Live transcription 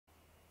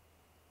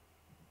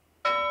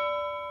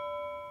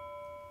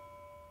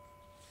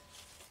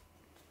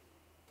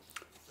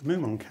The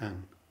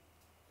Mumonkan.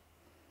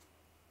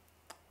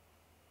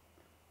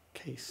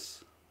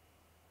 Case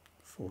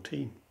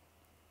 14.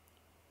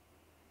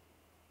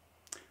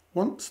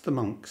 Once the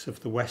monks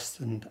of the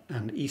western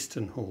and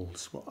eastern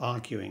halls were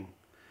arguing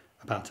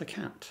about a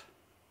cat.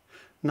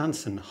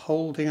 Nansen,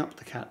 holding up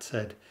the cat,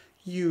 said,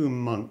 "You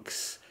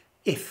monks,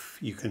 if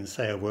you can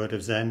say a word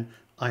of Zen,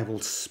 I will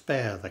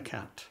spare the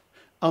cat.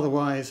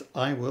 Otherwise,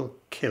 I will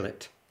kill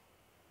it."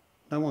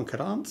 No one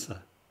could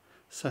answer,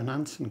 so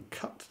Nansen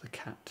cut the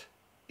cat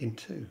in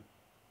two.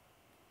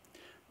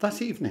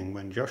 That evening,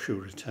 when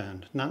Joshu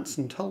returned,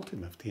 Nansen told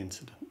him of the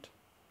incident.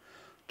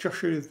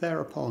 Joshu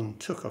thereupon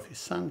took off his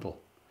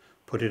sandal,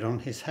 put it on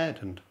his head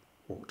and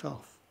walked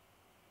off.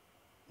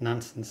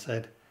 Nansen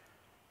said,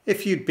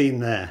 "If you'd been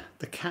there,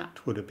 the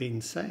cat would have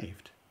been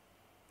saved."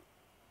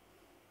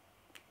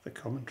 The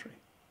commentary.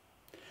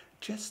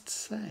 Just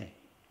say,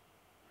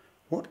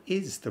 what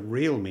is the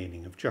real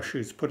meaning of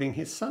Joshu's putting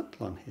his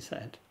sandal on his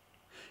head?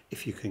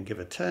 If you can give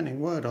a turning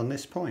word on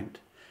this point,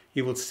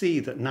 you will see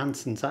that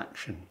Nansen's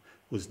action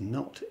was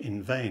not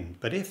in vain,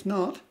 but if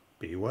not,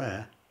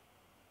 beware.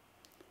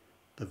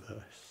 The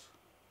verse.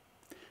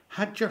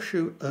 Had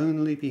Joshu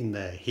only been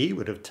there, he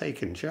would have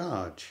taken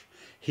charge.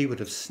 He would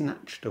have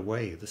snatched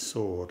away the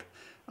sword,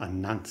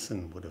 and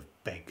Nansen would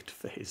have begged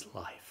for his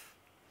life.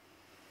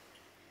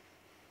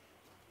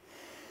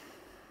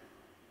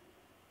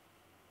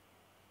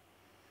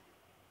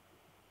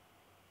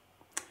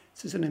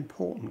 This is an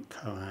important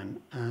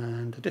koan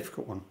and a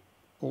difficult one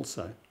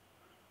also.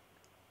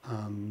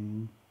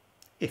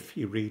 If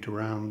you read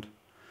around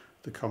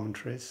the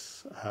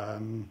commentaries,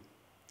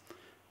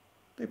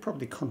 they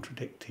probably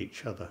contradict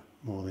each other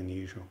more than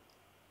usual.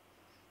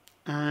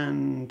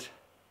 And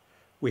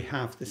we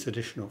have this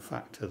additional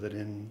factor that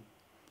in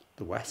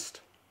the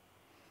West,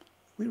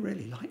 we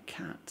really like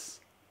cats.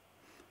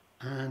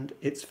 And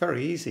it's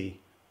very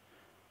easy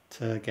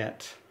to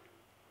get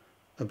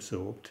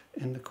absorbed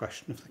in the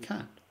question of the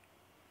cat.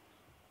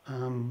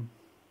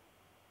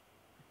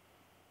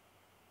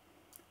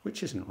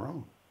 Which isn't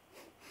wrong.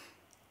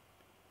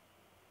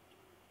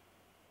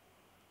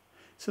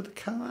 So the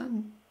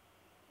koan,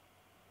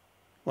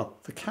 well,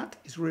 the cat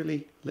is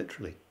really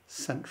literally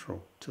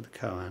central to the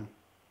koan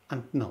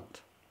and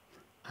not.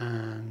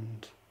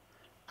 And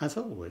as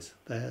always,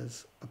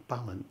 there's a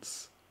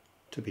balance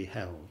to be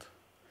held.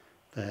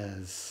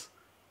 There's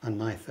a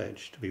knife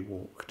edge to be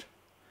walked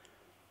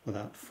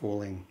without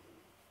falling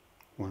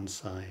one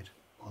side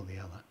or the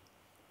other.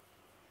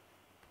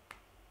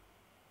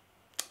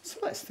 So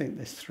let's think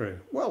this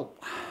through. Well,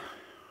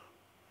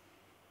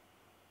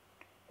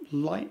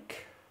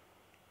 like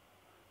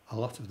a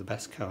lot of the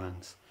best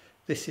koans,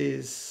 this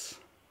is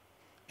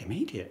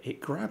immediate. It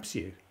grabs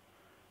you.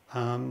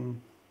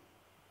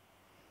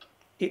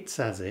 It's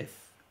as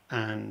if,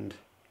 and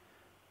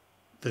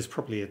there's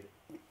probably a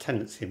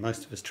tendency in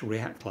most of us to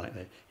react like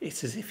that.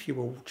 It's as if you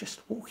were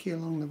just walking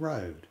along the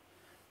road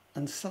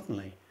and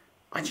suddenly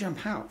I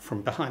jump out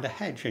from behind a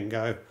hedge and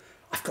go,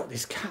 "I've got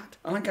this cat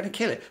and I'm going to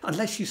kill it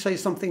unless you say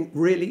something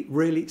really,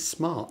 really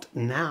smart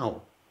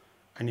now."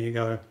 And you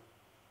go,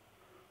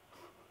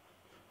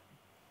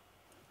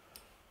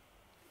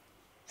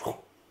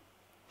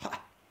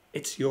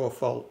 "It's your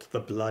fault.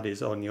 The blood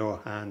is on your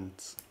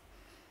hands."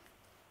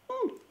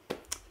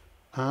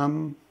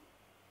 And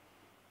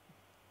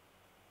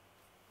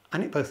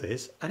it both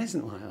is and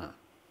isn't like that.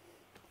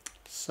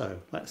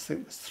 So let's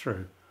think this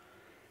through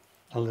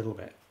a little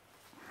bit.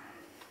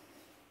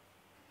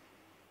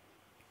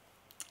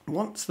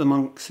 Once the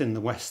monks in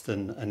the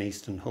western and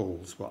eastern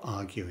halls were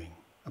arguing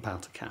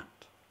about a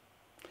cat.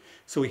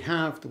 So we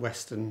have the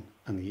western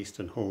and the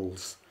eastern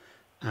halls,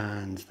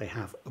 and they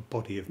have a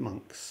body of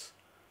monks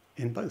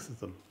in both of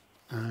them.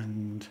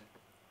 And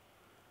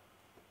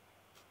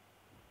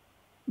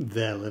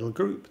they're a little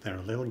group, they're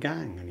a little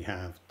gang, and you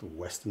have the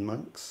western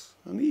monks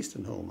and the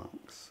eastern hall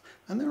monks,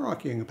 and they're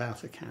arguing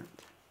about a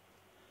cat.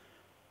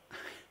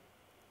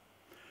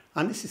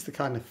 And this is the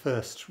kind of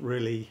first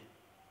really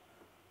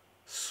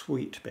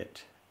sweet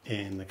bit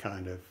in the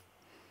kind of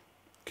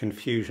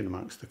confusion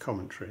amongst the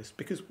commentaries,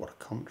 because what are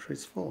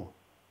commentaries for?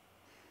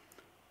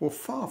 Well,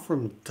 far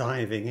from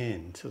diving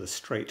into the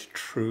straight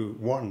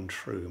one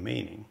true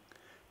meaning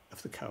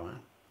of the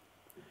koan,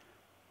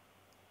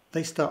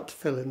 they start to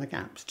fill in the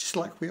gaps, just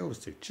like we always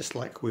do, just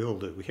like we all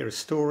do. We hear a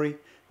story,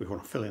 we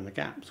want to fill in the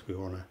gaps, we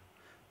want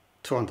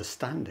to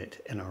understand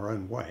it in our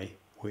own way,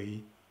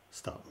 we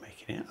start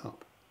making it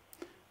up.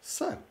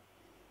 So,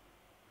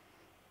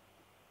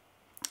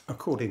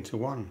 according to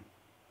one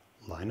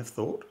line of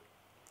thought,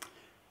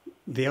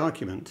 the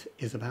argument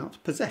is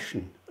about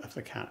possession of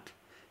the cat.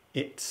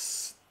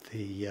 It's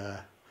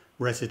the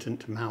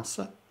resident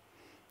mouser.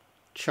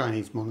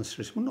 Chinese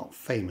monasteries were not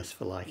famous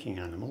for liking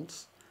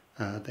animals.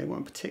 They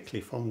weren't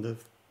particularly fond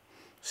of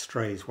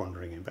strays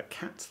wandering in, but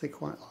cats they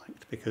quite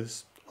liked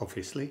because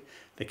obviously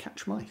they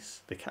catch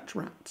mice, they catch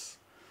rats.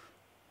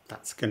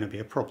 That's going to be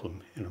a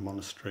problem in a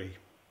monastery.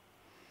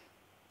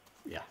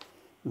 Yeah,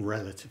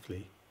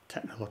 relatively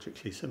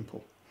technologically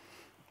simple,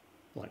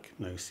 like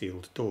no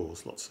sealed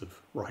doors, lots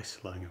of rice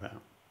lying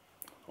about,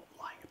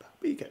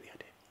 but you get the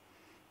idea.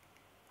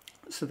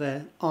 So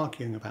they're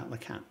arguing about the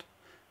cat.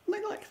 And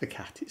they like the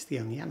cat, it's the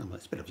only animal.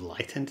 It's a bit of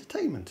light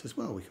entertainment as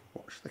well, we can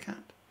watch the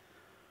cat.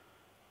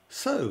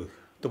 So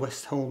the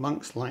West Hall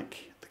monks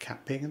like the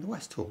cat being in the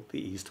West Hall. The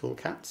East Hall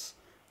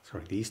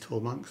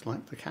monks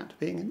like the cat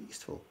being in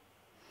East Hall.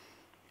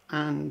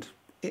 And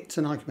it's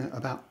an argument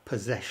about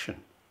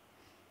possession.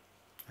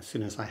 As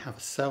soon as I have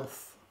a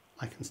self,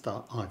 I can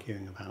start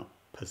arguing about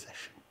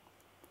possession.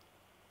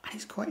 And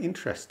it's quite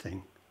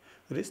interesting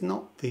that it's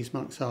not these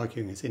monks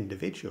arguing as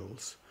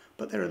individuals,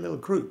 but they're a little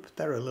group,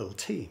 they're a little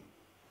team.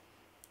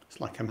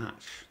 It's like a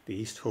match, the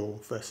East Hall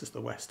versus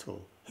the West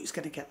Hall. Who's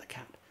going to get the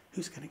cat?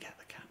 Who's going to get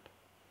the cat?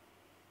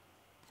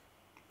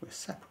 We're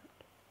separate.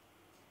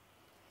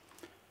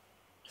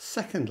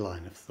 Second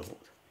line of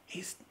thought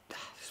is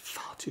that's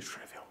far too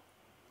trivial.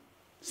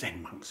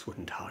 Zen monks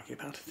wouldn't argue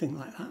about a thing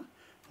like that.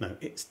 No,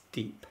 it's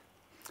deep.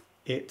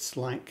 It's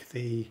like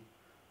the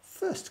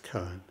first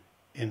koan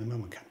in the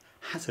Mumonkan.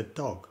 Has a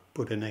dog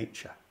Buddha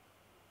nature?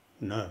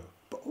 No,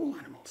 but all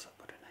animals have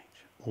Buddha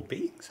nature. All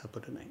beings have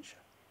Buddha nature.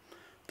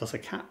 Does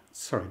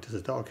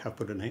a dog have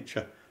Buddha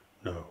nature?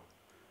 No.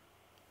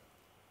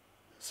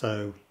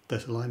 So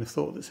there's a line of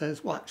thought that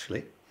says, well,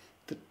 actually,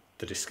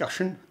 the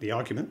discussion, the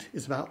argument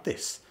is about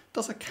this.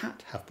 Does a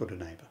cat have Buddha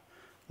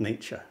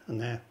nature? And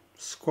they're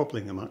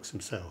squabbling amongst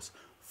themselves,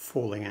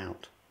 falling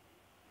out.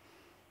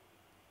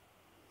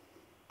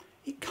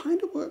 It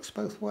kind of works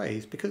both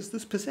ways because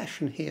there's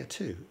possession here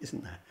too,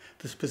 isn't there?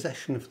 There's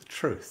possession of the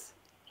truth.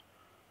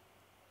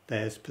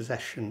 There's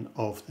possession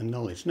of the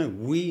knowledge. No,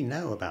 we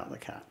know about the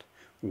cat.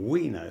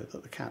 We know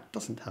that the cat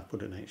doesn't have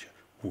Buddha nature.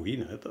 We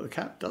know that the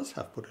cat does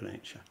have Buddha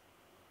nature.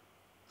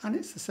 And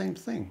it's the same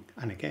thing.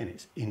 And again,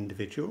 it's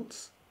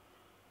individuals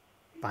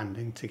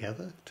banding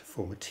together to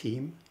form a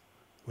team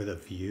with a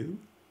view,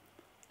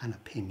 an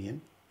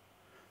opinion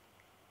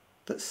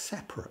that's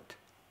separate,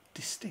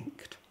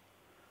 distinct.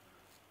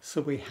 So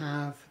we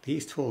have the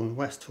East Hall and the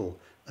West Hall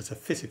as a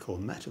physical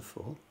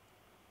metaphor,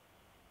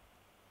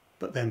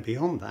 but then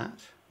beyond that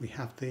we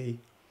have the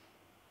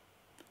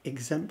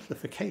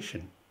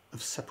exemplification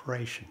of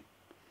separation.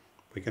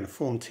 We're going to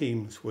form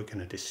teams, we're going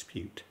to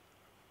dispute.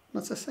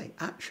 And as I say,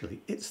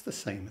 actually it's the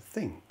same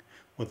thing,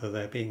 whether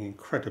they're being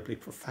incredibly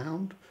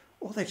profound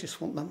or they just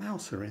want the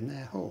mouser in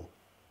their hall.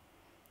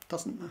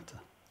 Doesn't matter.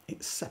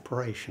 It's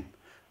separation,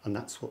 and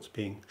that's what's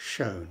being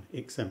shown,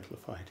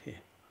 exemplified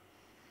here.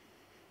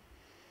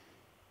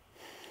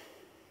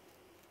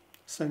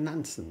 So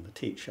Nansen, the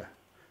teacher,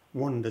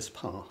 wanders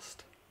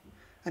past,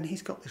 and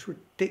he's got this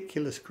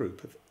ridiculous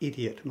group of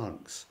idiot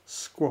monks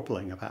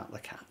squabbling about the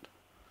cat.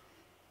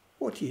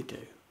 What do you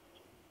do?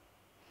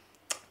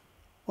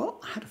 Well,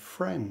 I had a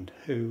friend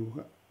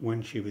who,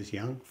 when she was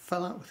young,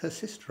 fell out with her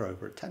sister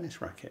over a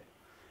tennis racket.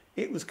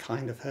 It was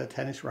kind of her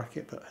tennis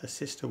racket, but her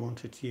sister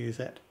wanted to use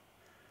it.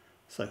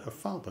 So her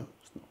father,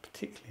 who's not a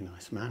particularly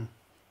nice man,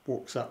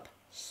 walks up,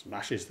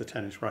 smashes the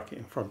tennis racket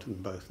in front of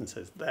them both and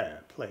says,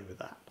 "There, play with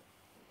that."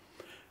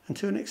 And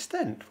to an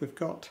extent, we've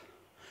got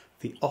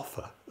the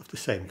offer of the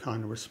same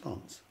kind of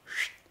response.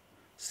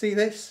 See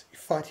this? You're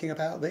fighting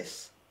about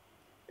this?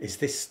 Is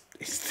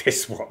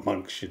this what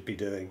monks should be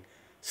doing?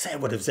 Say a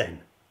word of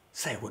Zen.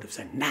 Say a word of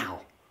Zen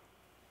now,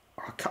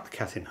 or I'll cut the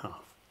cat in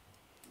half.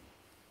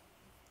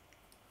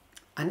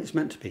 And it's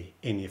meant to be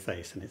in your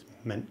face, and it's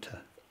meant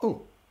to,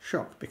 oh,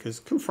 shock, because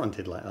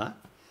confronted like that,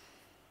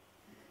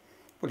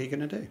 what are you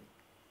going to do?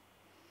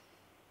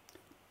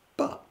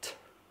 But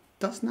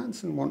does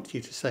Nansen want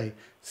you to say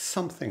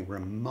something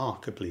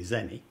remarkably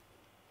zen-y,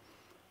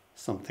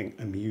 something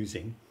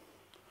amusing,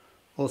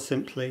 or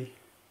simply,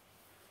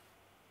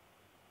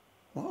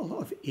 what a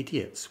lot of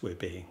idiots we're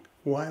being.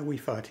 Why are we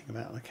fighting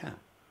about the cat?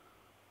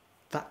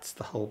 That's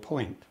the whole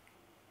point.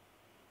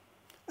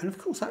 And of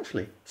course,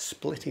 actually,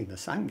 splitting the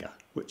Sangha,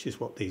 which is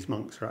what these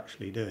monks are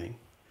actually doing,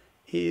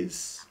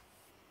 is,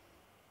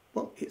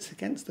 well, it's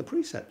against the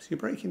precepts. You're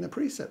breaking the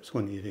precepts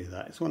when you do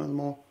that. It's one of the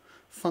more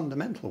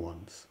fundamental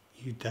ones.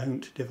 You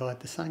don't divide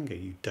the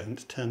Sangha. You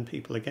don't turn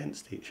people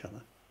against each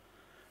other.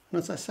 And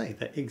as I say,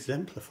 they're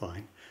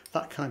exemplifying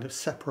that kind of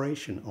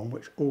separation on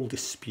which all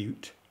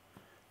dispute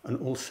and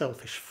all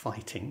selfish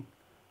fighting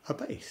are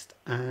based.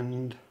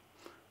 And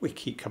we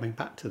keep coming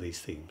back to these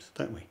themes,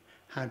 don't we?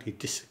 How do you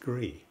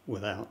disagree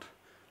without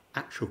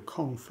actual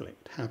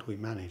conflict? How do we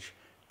manage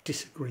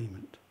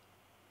disagreement?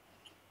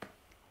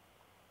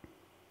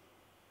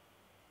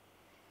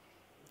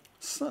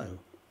 So,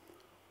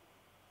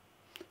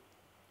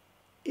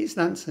 is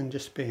Nansen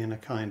just being a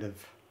kind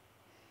of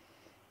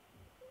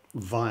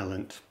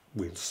violent,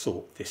 we'll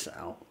sort this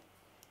out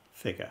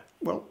figure?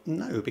 Well,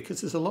 no,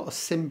 because there's a lot of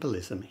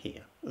symbolism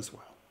here as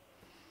well.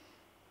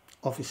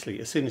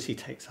 Obviously, as soon as he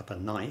takes up a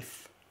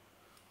knife,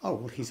 oh,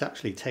 well, he's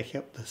actually taking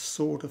up the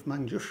sword of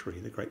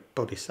Manjushri, the great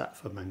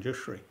bodhisattva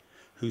Manjushri,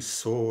 whose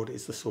sword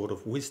is the sword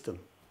of wisdom.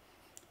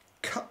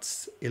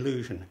 Cuts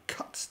illusion,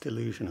 cuts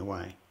delusion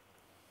away.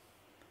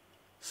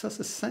 So there's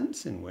a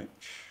sense in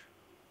which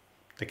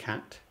the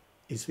cat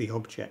is the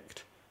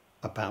object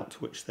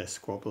about which they're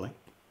squabbling.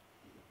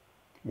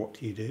 What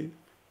do?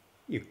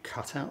 You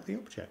cut out the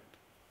object.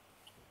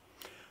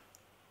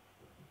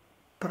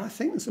 But I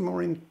think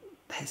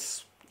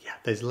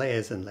there's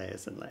layers and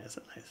layers and layers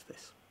and layers of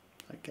this.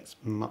 It gets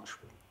much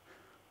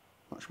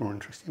more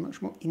interesting,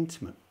 much more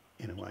intimate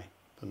in a way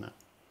than that.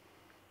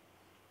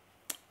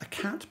 A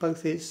cat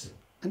both is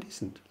and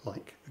isn't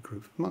like a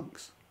group of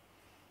monks.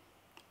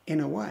 In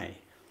a way,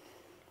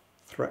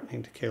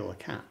 threatening to kill a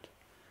cat,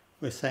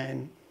 we're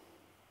saying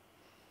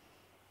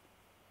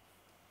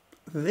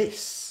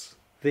this,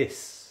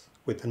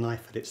 with the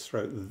knife at its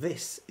throat,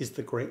 this is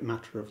the great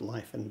matter of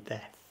life and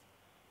death.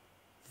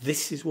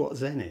 This is what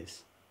Zen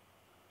is.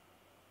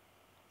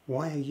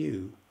 Why are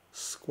you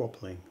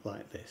squabbling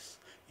like this?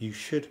 You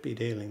should be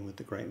dealing with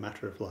the great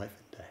matter of life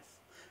and death,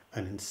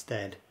 and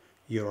instead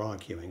you're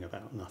arguing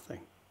about nothing.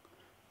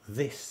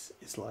 This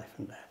is life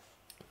and death.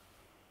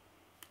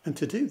 And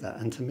to do that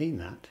and to mean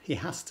that, he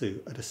has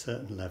to, at a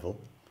certain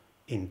level,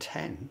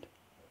 intend,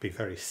 be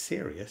very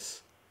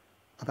serious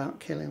about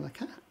killing the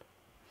cat.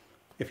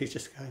 If he's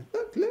just going,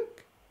 look,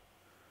 look,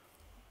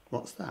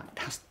 what's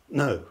that?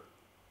 No,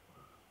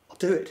 I'll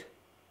do it.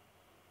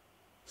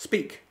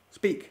 Speak,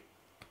 speak.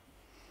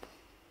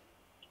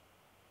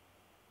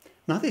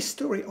 Now this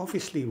story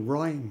obviously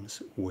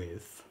rhymes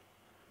with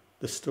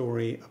the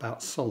story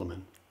about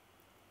Solomon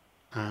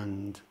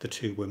and the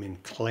two women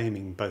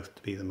claiming both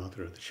to be the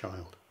mother of the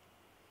child.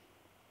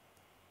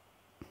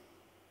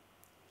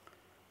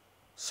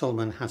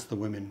 Solomon has the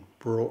women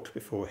brought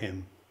before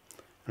him,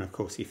 and of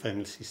course he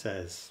famously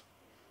says,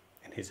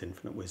 in his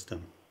infinite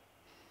wisdom,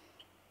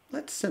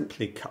 let's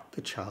simply cut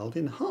the child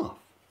in half,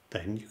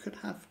 then you could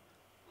have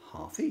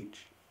half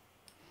each.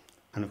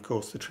 And of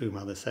course the true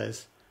mother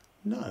says,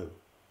 no,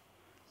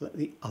 let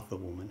the other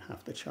woman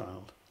have the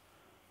child,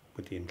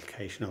 with the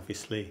implication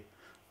obviously,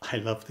 I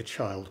love the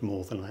child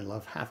more than I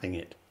love having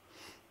it.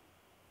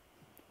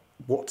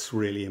 What's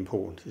really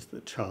important is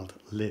that the child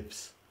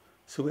lives.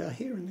 So we are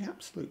here in the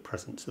absolute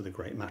presence of the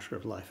great matter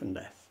of life and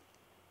death.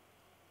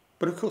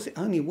 But of course it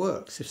only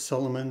works if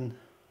Solomon,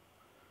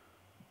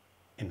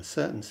 in a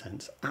certain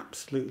sense,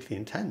 absolutely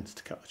intends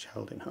to cut the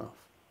child in half.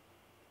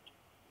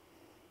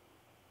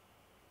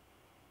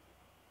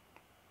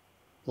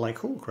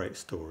 Like all great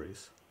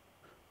stories,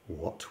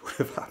 what would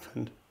have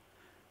happened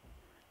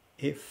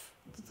if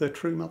the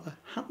true mother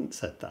hadn't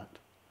said that?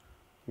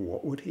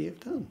 What would he have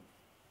done?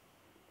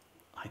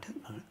 I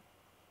don't know.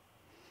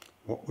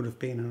 What would have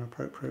been an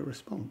appropriate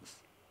response?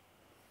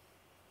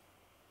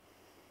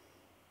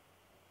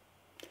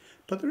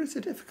 But there is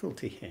a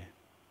difficulty here.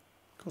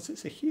 Of course,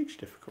 it's a huge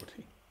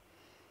difficulty.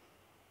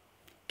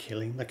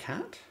 Killing the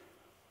cat?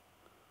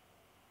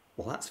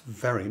 Well, that's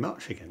very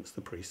much against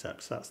the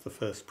precepts. That's the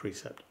first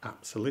precept.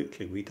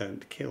 Absolutely, we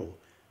don't kill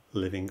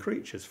living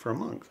creatures for a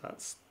monk.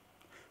 That's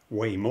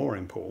way more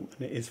important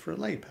than it is for a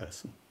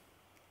layperson.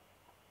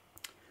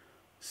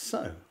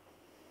 So,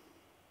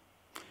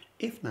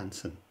 if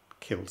Nansen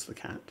kills the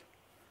cat,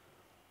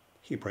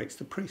 he breaks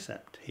the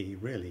precept. He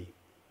really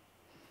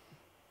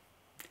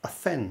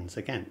offends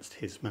against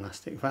his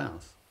monastic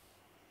vows.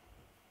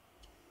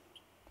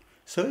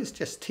 So is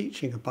just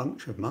teaching a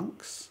bunch of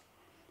monks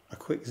a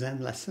quick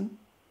Zen lesson,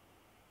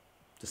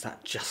 does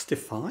that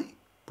justify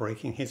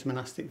breaking his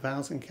monastic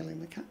vows and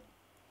killing the cat?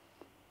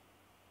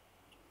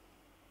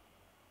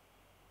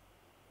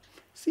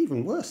 It's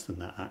even worse than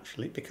that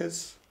actually,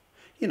 because,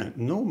 you know,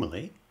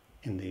 normally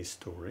in these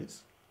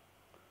stories,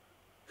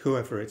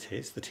 whoever it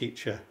is, the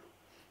teacher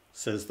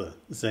says the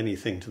Zen-y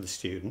thing to the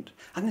student,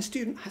 and the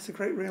student has a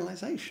great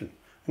realization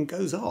and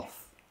goes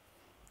off,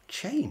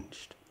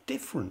 changed,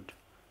 different,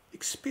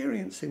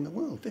 experiencing the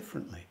world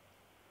differently.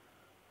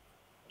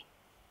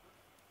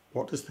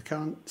 What does the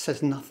koan? It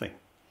says nothing.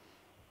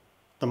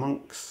 The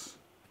monks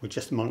were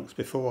just monks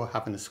before,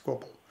 having a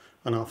squabble,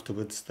 and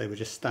afterwards they were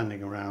just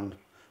standing around,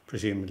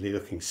 presumably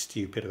looking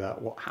stupid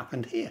about what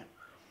happened here.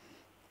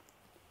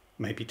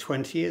 Maybe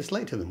 20 years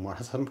later then one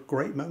has some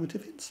great moment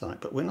of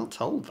insight, but we're not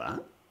told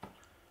that.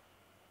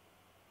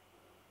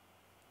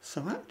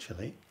 So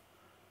actually,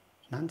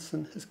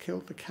 Nansen has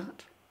killed the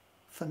cat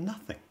for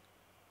nothing.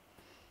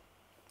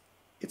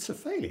 It's a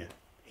failure.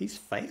 He's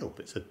failed.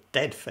 It's a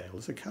dead fail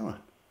as a koan.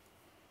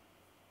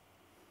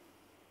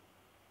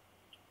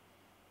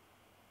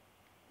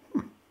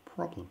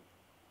 Problem.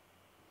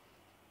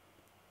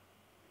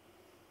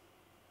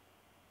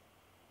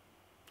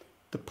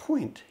 The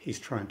point he's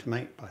trying to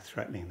make by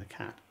threatening the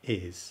cat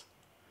is,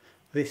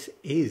 this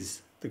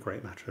is the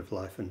great matter of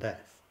life and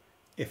death.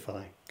 If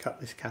I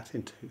cut this cat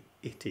in two,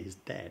 it is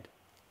dead.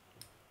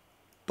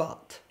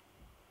 But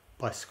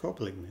by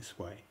squabbling this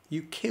way,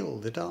 you kill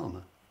the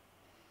Dharma.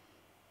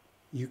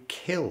 You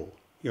kill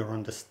your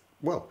understanding,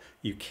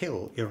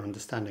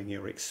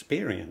 your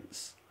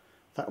experience,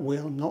 that we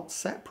are not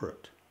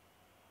separate,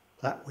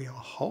 that we are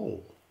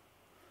whole.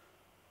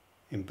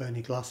 In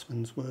Bernie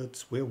Glassman's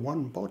words, we're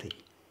one body.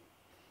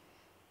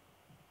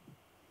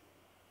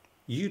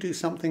 You do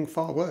something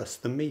far worse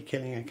than me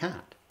killing a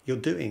cat. You're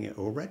doing it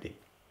already.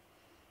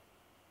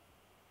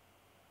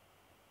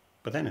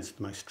 But then, as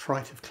the most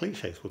trite of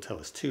cliches will tell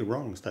us, two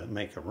wrongs don't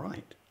make a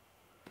right.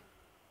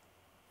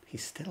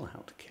 He's still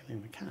out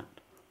killing the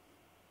cat.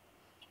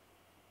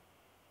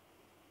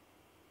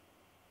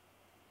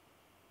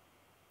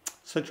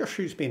 So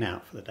Joshu's been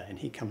out for the day and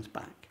he comes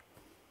back.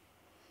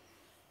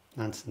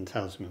 Nansen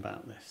tells him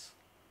about this.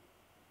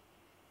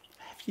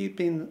 Have you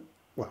been...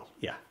 Well,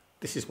 yeah,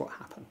 this is what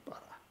happened,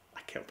 but I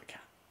killed the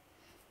cat.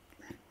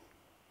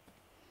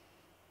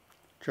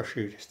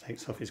 Joshu just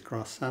takes off his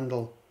grass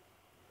sandal,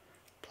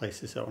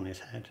 places it on his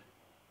head,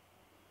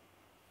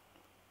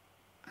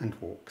 and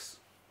walks.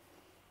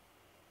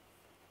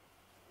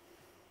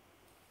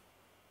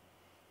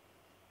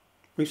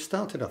 We've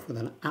started off with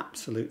an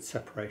absolute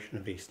separation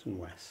of East and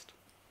West.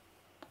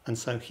 And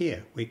so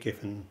here we're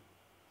given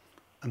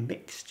a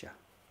mixture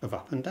of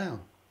up and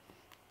down.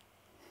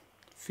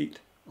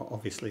 Feet are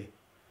obviously,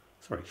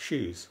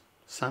 shoes,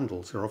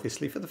 sandals are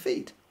obviously for the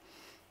feet.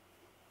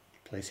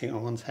 Placing it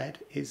on one's head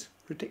is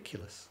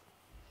ridiculous.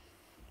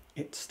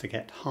 It's to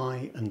get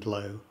high and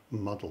low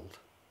muddled.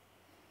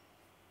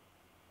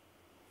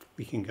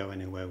 We can go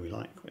anywhere we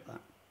like with that.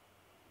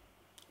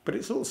 But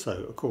it's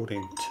also,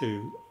 according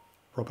to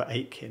Robert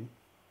Aitken,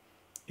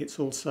 it's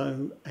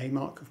also a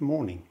mark of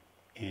mourning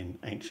in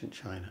ancient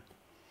China.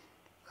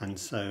 And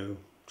so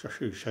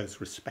Joshu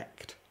shows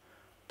respect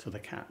to the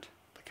cat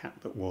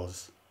that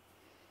was,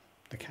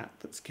 the cat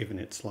that's given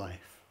its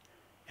life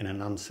in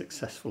an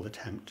unsuccessful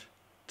attempt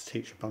to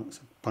teach a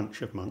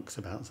bunch of monks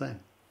about Zen,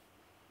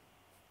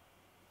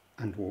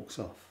 and walks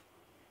off.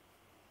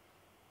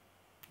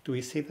 Do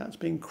we see that as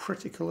being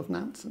critical of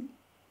Nansen?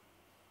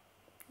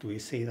 Do we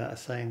see that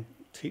as saying,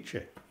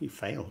 teacher, you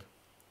failed?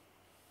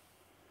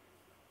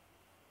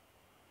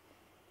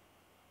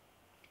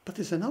 But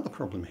there's another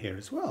problem here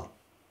as well.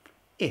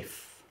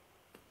 If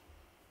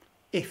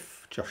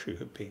Joshu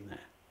had been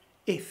there,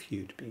 if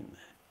you'd been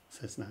there,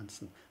 says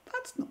Nansen,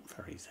 that's not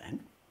very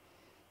Zen.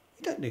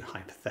 We don't do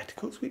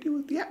hypotheticals, we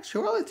do the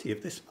actuality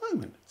of this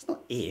moment. It's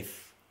not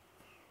if.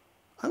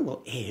 Oh,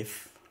 well,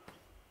 if.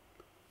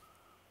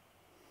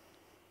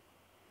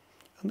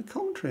 And the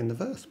commentary and the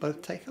verse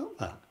both take up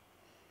that.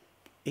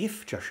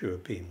 If Joshu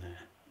had been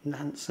there,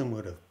 Nansen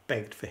would have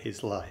begged for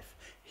his life.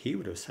 He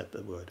would have said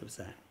the word of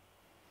Zen.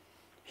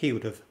 He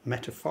would have,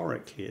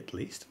 metaphorically at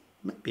least,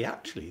 maybe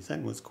actually,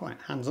 Zen was quite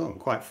hands-on,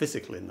 quite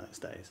physical in those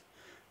days,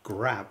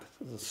 grabbed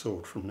the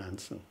sword from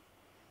Nansen,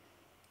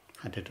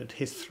 had it at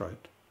his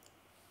throat.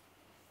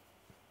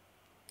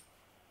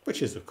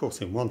 Which is, of course,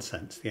 in one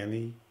sense, the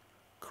only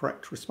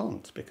correct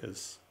response,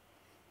 because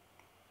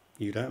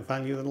you don't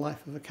value the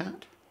life of a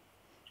cat.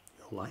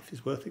 Your life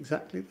is worth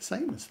exactly the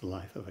same as the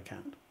life of a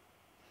cat.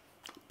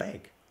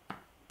 Beg.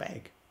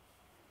 Beg.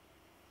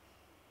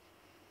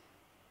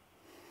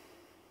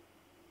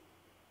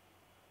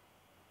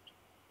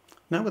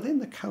 Now, within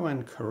the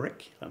koan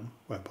curriculum,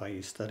 whereby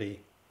you study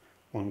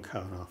one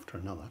koan after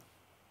another,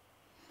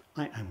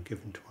 I am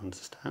given to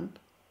understand,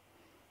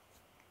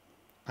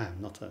 I am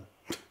not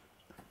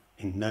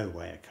in no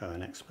way a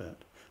koan expert.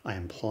 I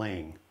am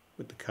playing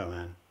with the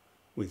koan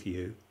with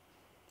you,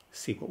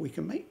 see what we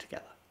can make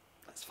together.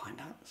 Let's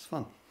find out, it's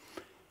fun.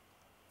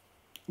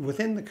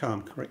 Within the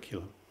koan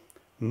curriculum,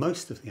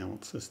 most of the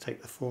answers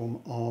take the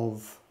form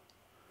of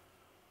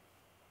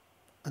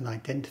an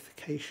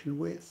identification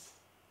with,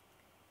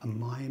 a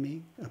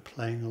miming, a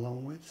playing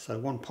along with. So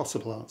one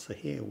possible answer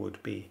here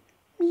would be,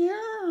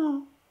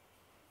 meow.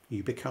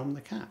 You become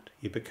the cat.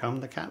 You become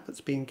the cat that's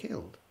being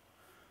killed.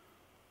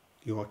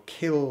 You are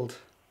killed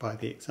by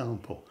the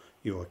example.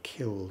 You are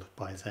killed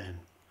by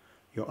Zen.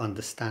 Your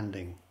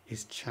understanding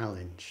is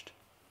challenged.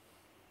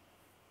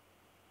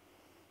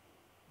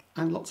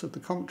 And lots of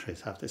the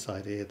commentaries have this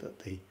idea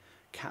that the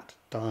cat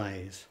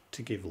dies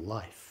to give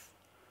life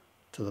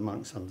to the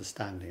monk's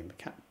understanding. The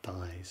cat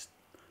dies,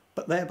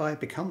 but thereby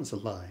becomes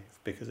alive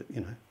because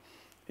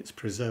it's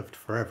preserved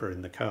forever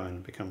in the koan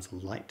and becomes a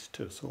light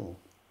to us all.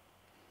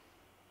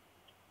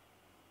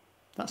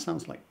 That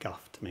sounds like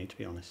guff to me, to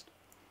be honest.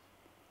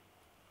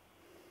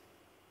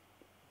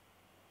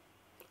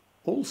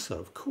 Also,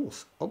 of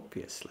course,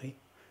 obviously,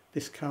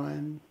 this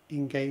koan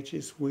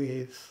engages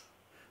with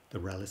the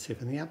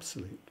relative and the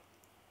absolute.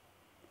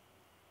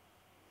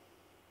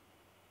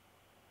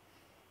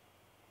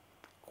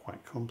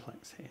 Quite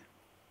complex here.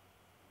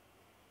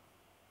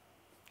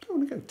 Don't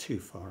want to go too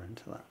far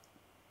into that.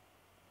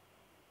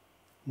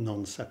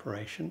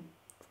 Non-separation,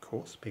 of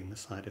course, being the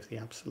side of the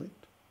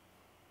absolute.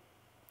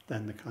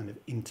 Then the kind of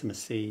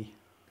intimacy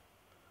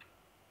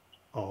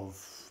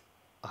of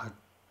our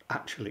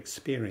actual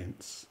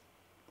experience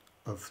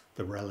of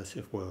the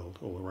relative world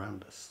all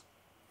around us.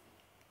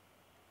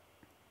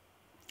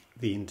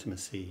 The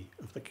intimacy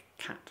of the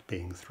cat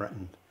being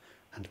threatened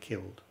and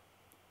killed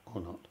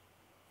or not.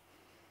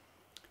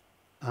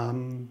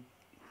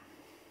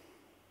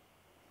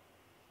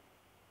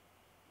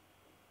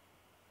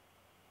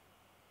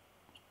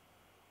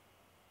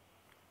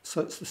 So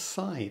it's the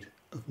side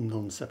of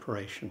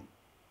non-separation,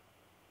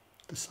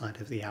 the side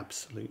of the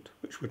absolute,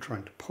 which we're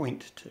trying to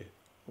point to,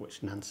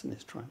 which Nansen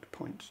is trying to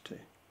point to.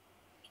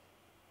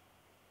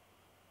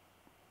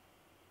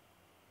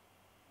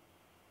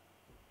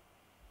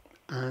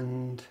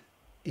 And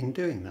in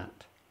doing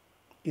that,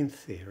 in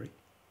theory,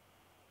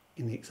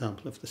 in the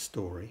example of the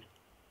story,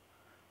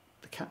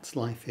 the cat's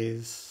life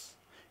is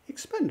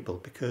expendable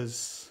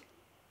because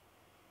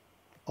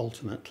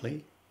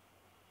ultimately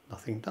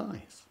nothing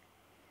dies.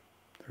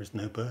 There is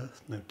no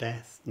birth, no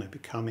death, no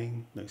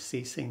becoming, no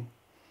ceasing,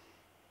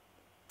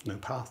 no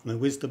path, no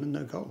wisdom and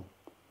no goal.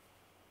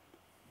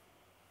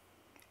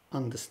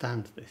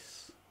 Understand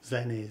this.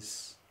 Zen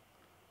is,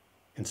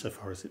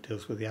 insofar as it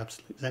deals with the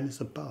absolute, Zen is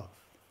above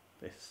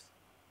this.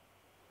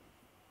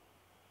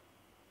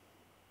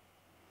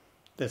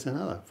 There's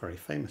another very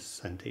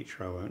famous Zen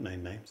teacher, I won't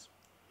name names,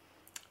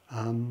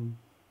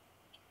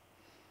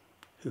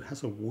 who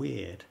has a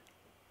weird,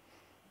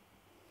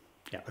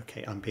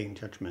 okay, I'm being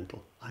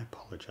judgmental, I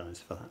apologise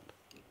for that,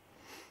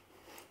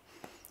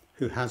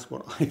 who has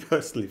what I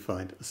personally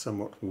find a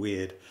somewhat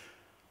weird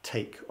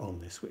take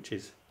on this, which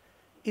is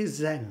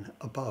Zen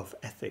above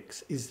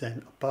ethics? Is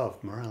Zen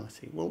above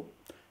morality? Well,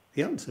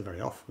 the answer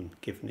very often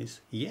given is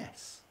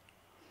yes.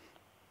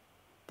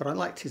 But I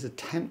liked his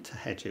attempt to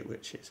hedge it,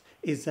 which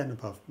is Zen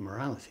above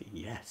morality?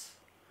 Yes.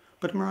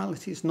 But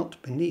morality is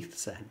not beneath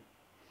Zen.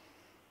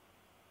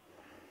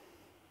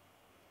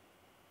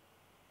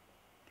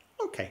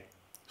 Okay,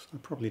 so I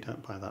probably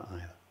don't buy that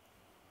either.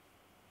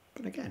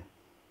 But again,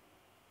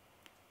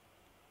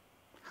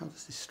 how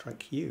does this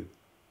strike you?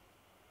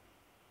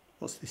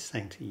 What's this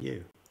saying to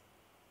you?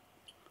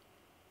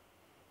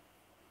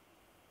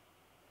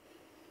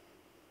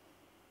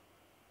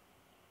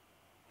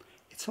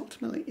 It's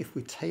ultimately, if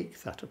we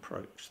take that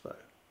approach, though,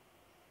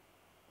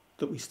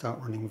 that we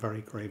start running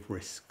very grave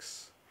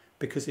risks.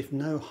 Because if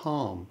no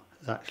harm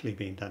has actually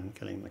been done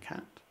killing the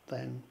cat,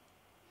 then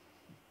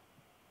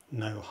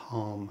no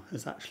harm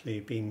has actually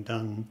been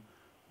done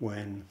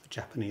when the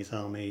Japanese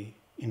army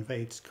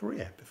invades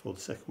Korea before the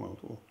Second World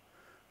War.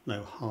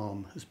 No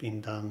harm has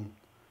been done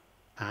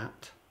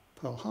at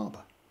Pearl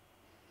Harbour.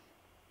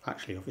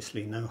 Actually,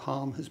 obviously, no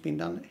harm has been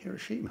done at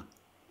Hiroshima,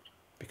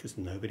 because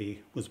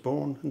nobody was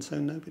born and so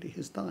nobody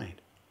has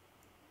died.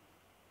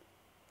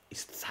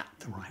 Is that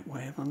the right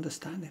way of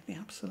understanding the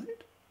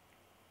absolute?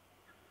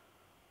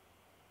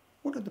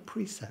 What are the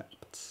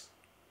precepts?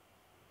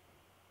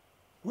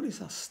 What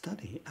is our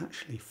study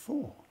actually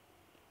for?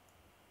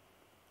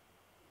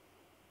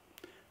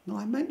 Now,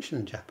 I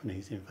mentioned the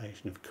Japanese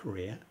invasion of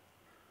Korea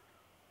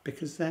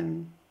because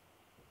then,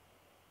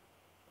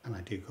 and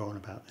I do go on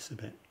about this a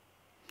bit,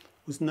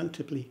 was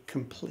notably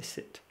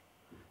complicit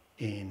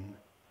in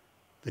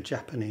the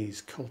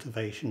Japanese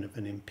cultivation of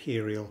an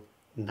imperial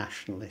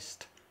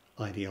nationalist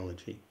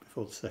ideology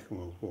before the Second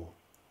World War.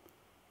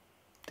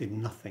 Did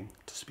nothing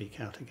to speak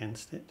out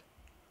against it.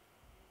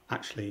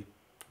 Actually,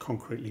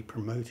 concretely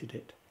promoted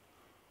it.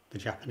 The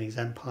Japanese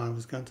Empire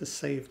was going to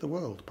save the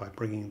world by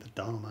bringing the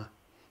Dharma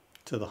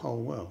to the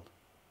whole world.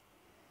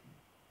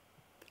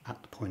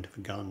 At the point of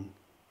a gun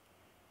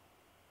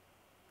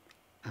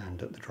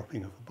and at the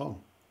dropping of a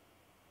bomb.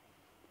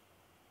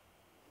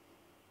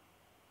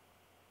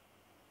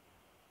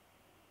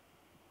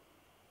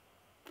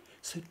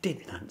 So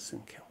did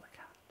Nansen kill the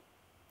cat?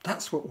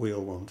 That's what we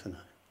all want to know.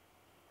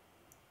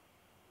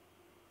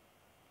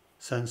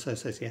 So-and-so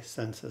says yes,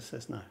 so-and-so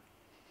says no.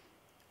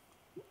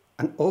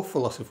 An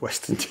awful lot of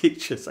Western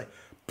teachers say,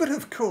 but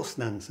of course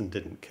Nansen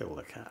didn't kill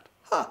the cat.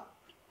 Ha!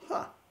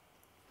 Ha!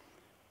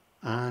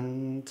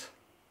 And,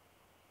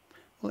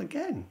 well,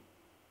 again,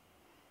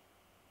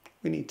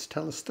 we need to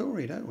tell a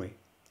story, don't we?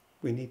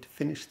 We need to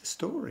finish the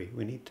story.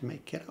 We need to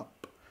make it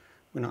up.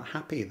 We're not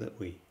happy that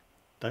we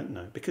don't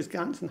know, because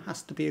Nansen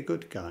has to be a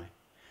good guy.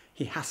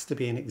 He has to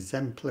be an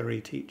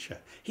exemplary teacher.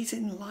 He's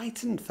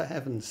enlightened, for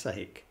heaven's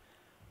sake.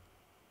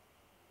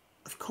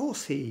 Of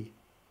course he...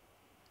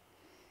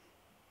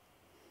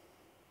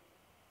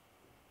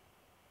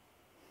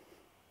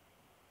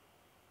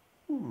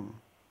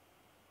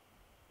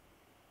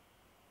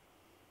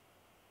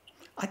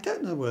 I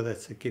don't know whether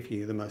to give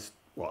you the most,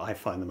 what I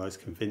find the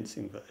most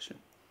convincing version,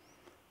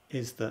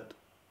 is that,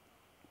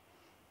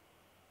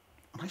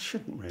 I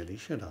shouldn't really,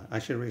 should I? I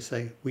should really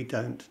say, we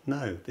don't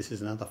know. This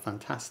is another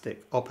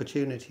fantastic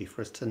opportunity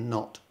for us to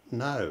not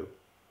know.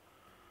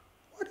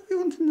 Why do we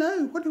want to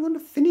know? Why do we want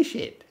to finish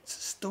it? It's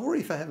a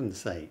story, for heaven's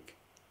sake.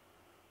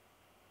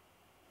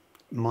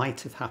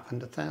 Might have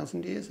happened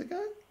 1,000 years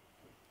ago.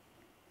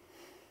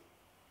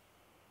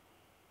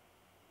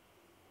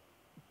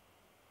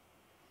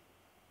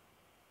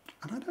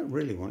 And I don't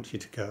really want you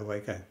to go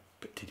away going,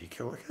 but did he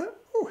kill the cat?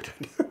 Oh, I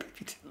don't know, maybe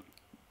he didn't.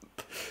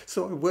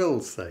 So I will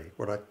say,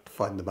 what I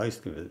find the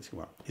most convincing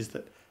one is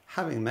that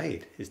having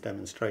made his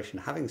demonstration,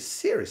 having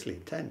seriously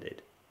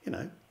intended,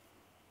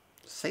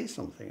 say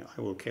something, I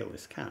will kill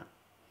this cat.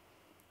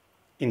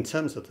 In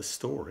terms of the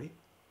story,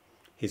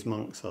 his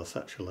monks are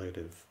such a load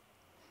of,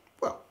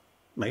 well,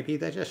 maybe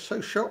they're just so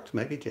shocked,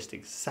 maybe just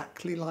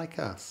exactly like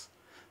us.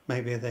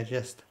 Maybe they're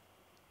just,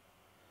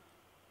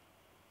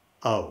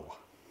 oh,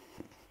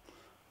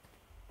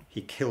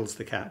 he kills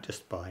the cat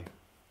just by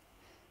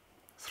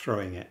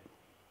throwing it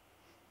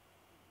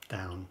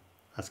down,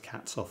 as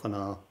cats often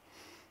are,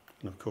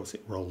 and of course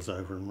it rolls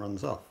over and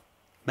runs off.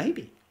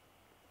 Maybe,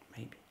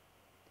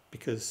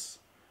 because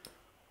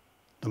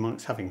the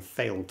monks, having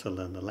failed to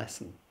learn the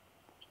lesson,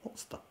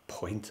 what's the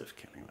point of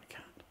killing the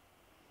cat?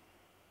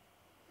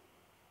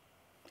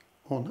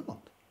 or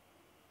not?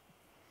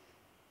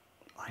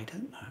 I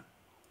don't know.